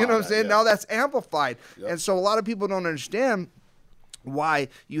behind you. You know what I'm saying? Now that's amplified. Yep. And so a lot of people don't understand why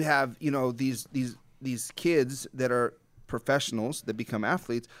you have, these kids that are professionals that become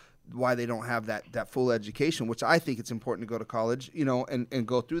athletes, why they don't have that full education, which I think it's important to go to college, and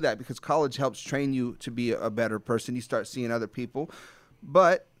go through that, because college helps train you to be a better person. You start seeing other people,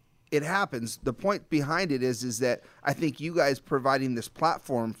 but it happens. The point behind it is that I think you guys providing this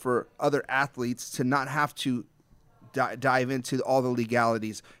platform for other athletes to not have to dive into all the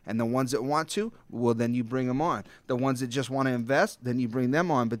legalities, and the ones that want to, well, then you bring them on. The ones that just want to invest, then you bring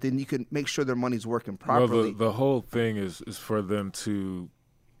them on, but then you can make sure their money's working properly. Well, the whole thing is for them to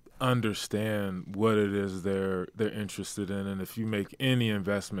understand what it is they're interested in, and if you make any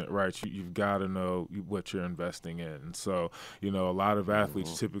investment, right, you've got to know what you're investing in. And so, a lot of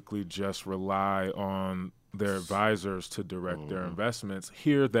athletes typically just rely on their advisors to direct their investments.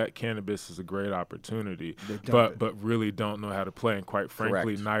 Hear that cannabis is a great opportunity, but really don't know how to play. And quite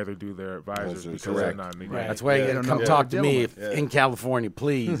frankly, neither do their advisors, because they're not in the game. That's why you got to come talk to me in California,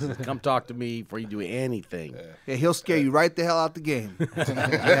 please. Come talk to me before you do anything. Yeah, he'll scare you right the hell out the game.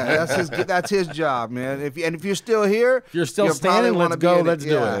 That's his job, man. If you're still here, you're still standing. Let's go. Let's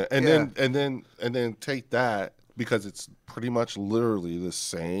do it. And then take that, because it's pretty much literally the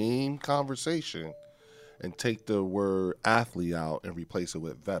same conversation, and take the word athlete out and replace it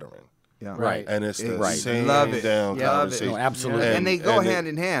with veteran. Yeah. Right. And it's the same down conversation. No, absolutely. And they go hand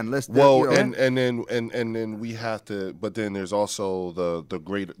in hand. And then we have to, but then there's also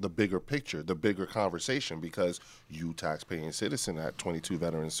the bigger picture, the bigger conversation, because you taxpaying citizen had 22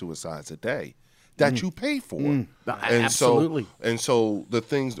 veteran suicides a day that you pay for. Absolutely. So the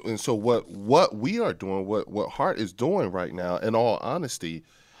things, and so what we are doing, what Hart is doing right now, in all honesty,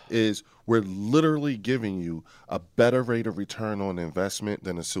 is we're literally giving you a better rate of return on investment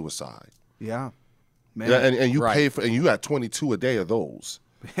than a suicide. Yeah, man. Yeah, and you pay for, and you got 22 a day of those.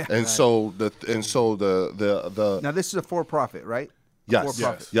 And so the now this is a for-profit, right? Yes.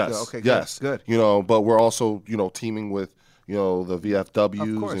 For-profit. Yes. Okay. Yes. Good. But we're also teaming with the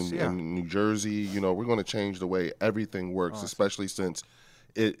VFWs in New Jersey. We're going to change the way everything works, especially since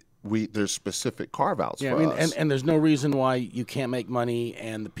there's specific carve-outs for us. And there's no reason why you can't make money,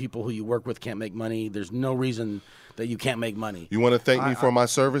 and the people who you work with can't make money. There's no reason that you can't make money. You want to thank me for my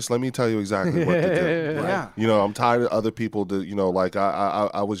service? Let me tell you exactly what to do. Right? Yeah. I'm tired of other people like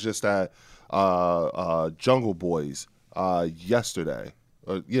I was just at Jungle Boys yesterday.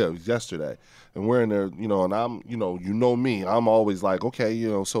 It was yesterday. And we're in there, and I'm, me. I'm always like, okay,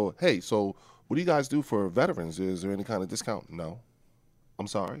 so what do you guys do for veterans? Is there any kind of discount? No. I'm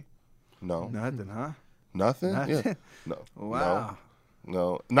sorry. No. Nothing, huh? Nothing? Nothing? Yeah. No. Wow.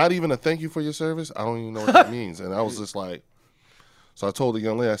 No. Not even a thank you for your service? I don't even know what that means. And I was just like, so I told the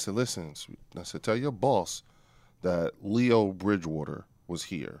young lady, I said, listen, I said, tell your boss that Leo Bridgewater was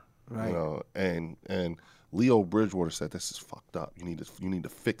here, right? You know, and Leo Bridgewater said, "This is fucked up. You need to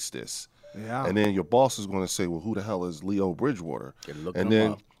fix this." Yeah. And then your boss is going to say, "Well, who the hell is Leo Bridgewater?" And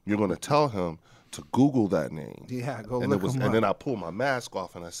then you're going to tell him to Google that name. Yeah, go and look him up. And then I pulled my mask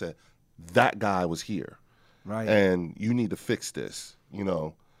off and I said, "That guy was here, right? And you need to fix this." You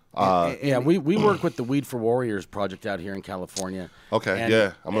know. Yeah, we work with the Weed for Warriors project out here in California. Okay, and,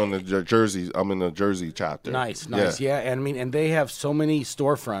 yeah, I'm in the Jersey. I'm in the Jersey chapter. Nice, yeah. And I mean, and they have so many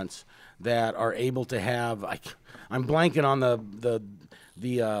storefronts that are able to have. I'm blanking on the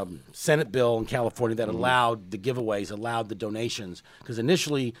Senate bill in California that allowed the giveaways, allowed the donations, because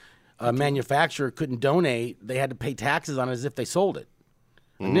initially a manufacturer couldn't donate; they had to pay taxes on it as if they sold it.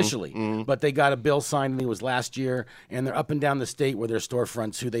 Initially, but they got a bill signed, I think it was last year, and they're up and down the state where there's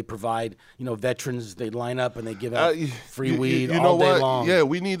storefronts who they provide, veterans, they line up and they give out free weed all day long. Yeah,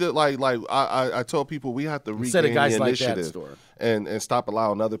 we need to, I tell people we have to regain the initiative and stop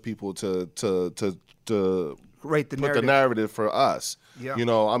allowing other people to Rate the put narrative. the narrative for us. Yeah. You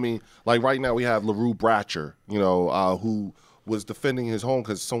know, I mean, like right now we have LaRue Bratcher, who was defending his home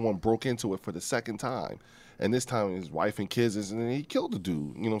because someone broke into it for the second time. And this time his wife and kids, and he killed the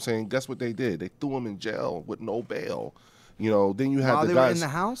dude. You know what I'm saying? Guess what they did? They threw him in jail with no bail. Then you had While the they guys were in the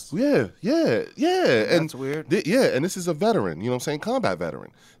house? Yeah. That's weird. And this is a veteran, you know what I'm saying? Combat veteran.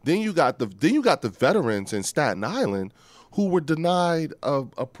 Then you got the veterans in Staten Island who were denied a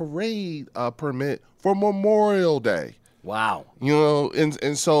parade permit for Memorial Day. Wow.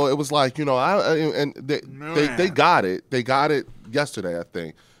 And so it was like, they got it. They got it yesterday, I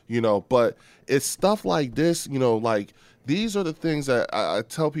think. But it's stuff like this, these are the things that I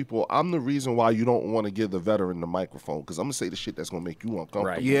tell people. I'm the reason why you don't want to give the veteran the microphone, because I'm going to say the shit that's going to make you uncomfortable.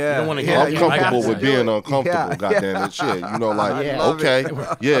 Right. Yeah. You don't want to I'm comfortable with being uncomfortable, goddamn it, shit. Okay.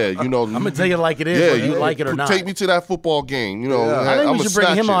 Yeah, I'm going to tell you like it is, whether you like it or not. Take me to that football game, I think we should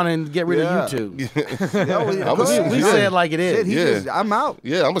bring him on and get rid of you two. We say it like it is. I'm out.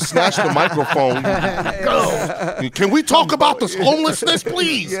 Yeah, I'm going to snatch the microphone. Go. Can we talk about this homelessness,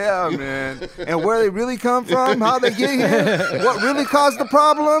 please? Yeah, man. And where they really come from, how they get here, what really caused the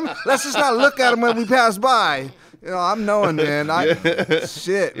problem. Let's just not look at them when we pass by. I'm knowing, man.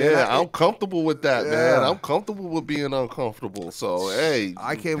 Shit, man. Yeah, I'm comfortable with that, man. I'm comfortable with being uncomfortable. So, hey.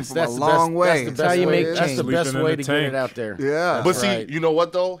 I came from a long way. That's how you make change. That's the best way to get it out there. Yeah. But see, you know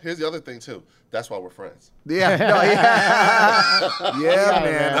what, though? Here's the other thing, too. That's why we're friends. Yeah, man.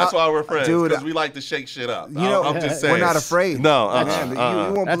 That's why we're friends, dude. Because we like to shake shit up. I'm just saying. We're not afraid. No,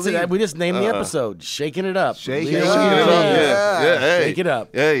 you won't That's believe. it. We just named the episode "Shaking It Up." Shaking It Up. Yeah. Hey. Shake it up.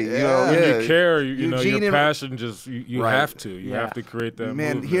 Hey, When you care, Eugene your passion just you Right. have to. You have to create that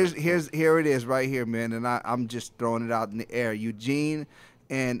Man, movement. here it is right here, man, and I'm just throwing it out in the air. Eugene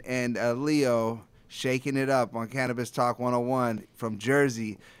and Leo shaking it up on Cannabis Talk 101 from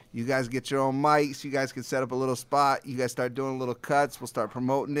Jersey. You guys get your own mics. You guys can set up a little spot. You guys start doing little cuts. We'll start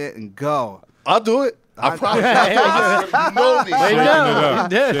promoting it and go. I'll do it. I promise. You know me.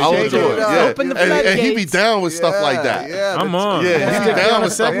 I will do it. Yeah. Open the and he be down with stuff like that. Yeah, I'm on. Yeah, he be down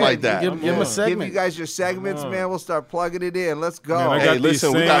with stuff like that. Give him a Give segment. you guys your segments, man. We'll start plugging it in. Let's go. Man, I got Hey, these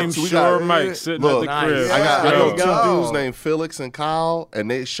listen, we same got- Shure mics sitting at the Nice. crib. Yeah. I Let's know go. two dudes named Felix and Kyle, and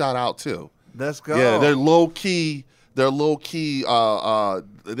they shot out too. Let's go. Yeah, they're low key. They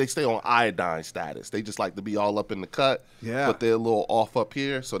stay on iodine status. They just like to be all up in the cut. Yeah. But they're a little off up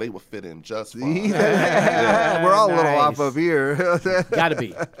here, so they would fit in just fine. We're all a little Nice. off up here. Gotta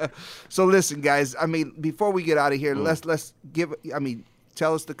be. So listen, guys. I mean, before we get out of here, let's give. I mean,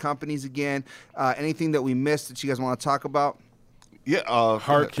 tell us the companies again. Anything that we missed that you guys want to talk about? Yeah.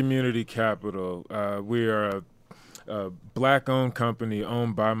 Heart Community Capital. We are a black-owned company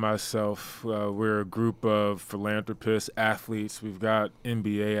owned by myself. We're a group of philanthropists, athletes. We've got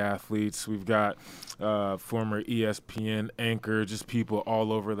NBA athletes. We've got former ESPN anchor, just people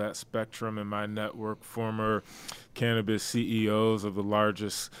all over that spectrum in my network, former cannabis CEOs of the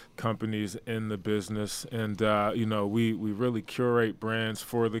largest companies in the business. And, we really curate brands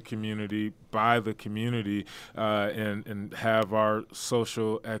for the community, by the community, and have our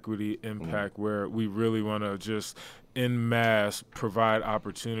social equity impact where we really want to just en masse provide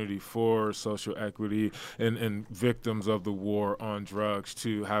opportunity for social equity and victims of the war on drugs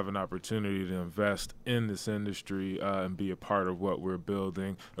to have an opportunity to invest in this industry and be a part of what we're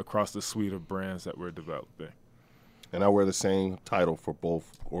building across the suite of brands that we're developing. And I wear the same title for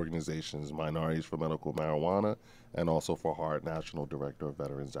both organizations, Minorities for Medical Marijuana and also for Heart, National Director of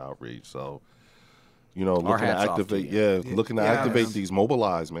Veterans Outreach. So, looking to activate, looking to activate these,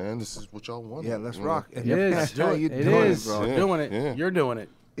 mobilize, man. This is what y'all want. Yeah, let's rock. It is. How you It doing, is. bro? You're doing it. Yeah. You're doing it.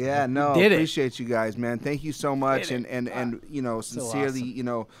 Yeah, no, appreciate you guys, man. Thank you so much, and sincerely,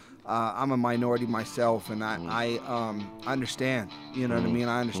 so awesome. I'm a minority myself, and I understand. You know what I mean?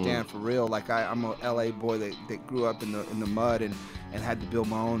 I understand for real. Like I'm a LA boy that grew up in the mud and had to build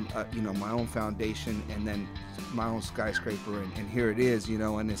my own my own foundation and then my own skyscraper, and here it is,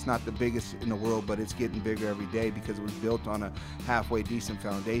 and it's not the biggest in the world, but it's getting bigger every day because it was built on a halfway decent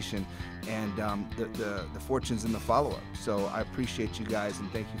foundation, and the fortune's in the follow-up. So I appreciate you guys, and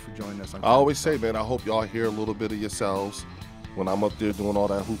thank you for joining us. I always say, man, I hope y'all hear a little bit of yourselves when I'm up there doing all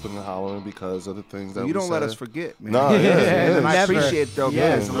that hooping and hollering because of the things that you don't said. let us forget, man. No, and I appreciate it, though.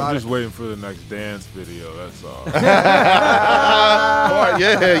 Yeah, I'm just waiting for the next dance video. That's all.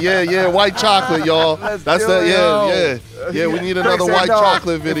 Yeah. White chocolate, y'all. That's that. Yeah. We need another white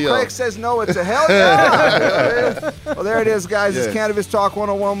chocolate video. If Craig says no, it's a hell yeah. Well, there it is, guys. It's Cannabis Talk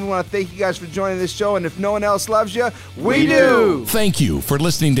 101. We want to thank you guys for joining this show, and if no one else loves you, we do. Thank you for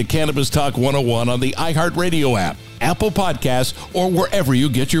listening to Cannabis Talk 101 on the iHeartRadio app, Apple Podcasts, or wherever you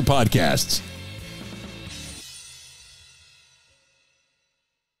get your podcasts.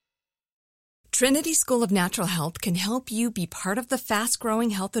 Trinity School of Natural Health can help you be part of the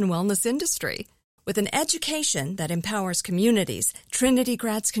fast-growing health and wellness industry. With an education that empowers communities, Trinity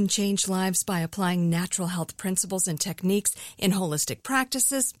grads can change lives by applying natural health principles and techniques in holistic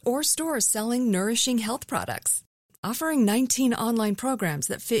practices or stores selling nourishing health products. Offering 19 online programs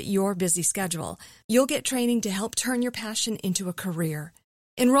that fit your busy schedule, you'll get training to help turn your passion into a career.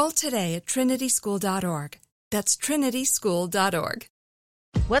 Enroll today at trinityschool.org. That's trinityschool.org.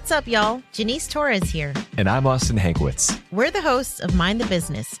 What's up, y'all? Janice Torres here. And I'm Austin Hankwitz. We're the hosts of Mind the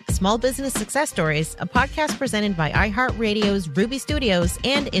Business, Small Business Success Stories, a podcast presented by iHeartRadio's Ruby Studios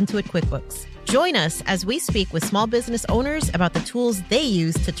and Intuit QuickBooks. Join us as we speak with small business owners about the tools they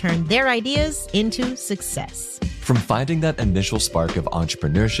use to turn their ideas into success. From finding that initial spark of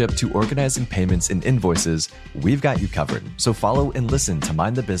entrepreneurship to organizing payments and invoices, we've got you covered. So follow and listen to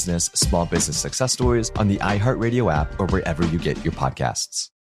Mind the Business, Small Business Success Stories on the iHeartRadio app or wherever you get your podcasts.